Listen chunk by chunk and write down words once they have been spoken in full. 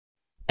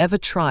Ever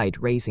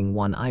tried raising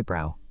one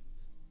eyebrow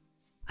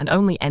and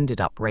only ended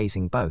up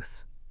raising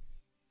both?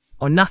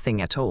 Or nothing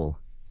at all?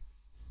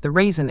 The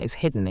reason is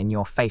hidden in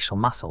your facial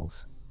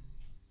muscles.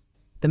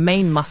 The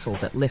main muscle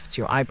that lifts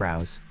your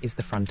eyebrows is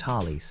the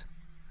frontalis.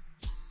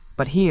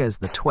 But here's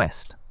the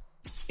twist.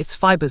 Its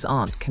fibers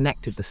aren't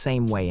connected the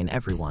same way in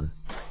everyone.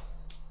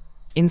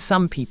 In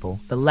some people,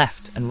 the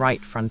left and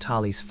right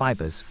frontalis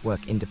fibers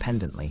work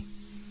independently.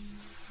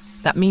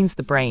 That means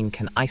the brain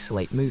can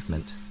isolate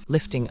movement,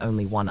 lifting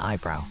only one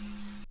eyebrow.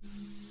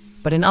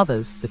 But in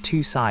others, the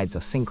two sides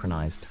are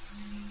synchronized.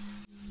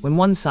 When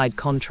one side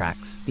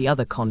contracts, the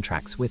other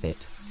contracts with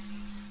it.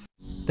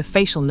 The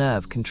facial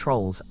nerve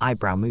controls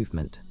eyebrow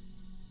movement.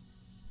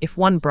 If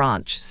one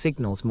branch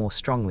signals more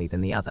strongly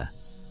than the other,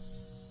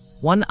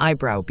 one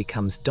eyebrow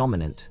becomes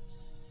dominant,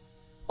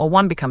 or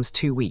one becomes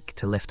too weak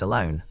to lift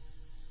alone.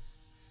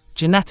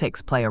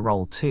 Genetics play a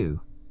role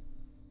too.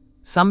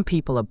 Some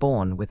people are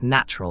born with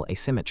natural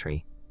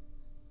asymmetry,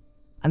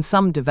 and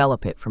some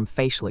develop it from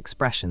facial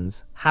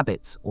expressions,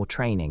 habits, or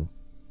training.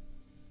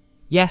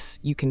 Yes,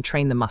 you can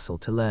train the muscle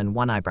to learn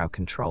one eyebrow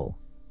control.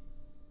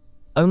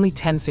 Only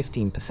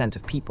 10–15%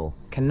 of people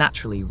can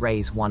naturally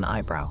raise one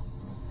eyebrow.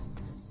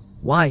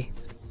 Why?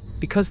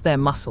 Because their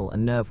muscle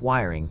and nerve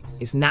wiring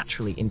is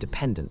naturally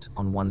independent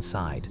on one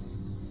side.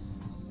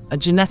 A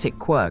genetic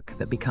quirk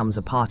that becomes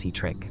a party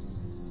trick.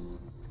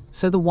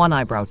 So the one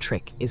eyebrow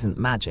trick isn't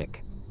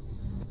magic.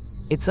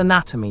 It's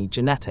anatomy,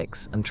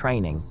 genetics, and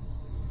training.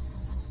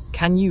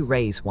 Can you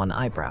raise one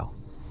eyebrow?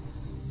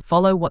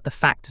 Follow What the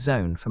Fact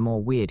Zone for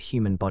more weird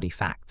human body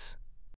facts.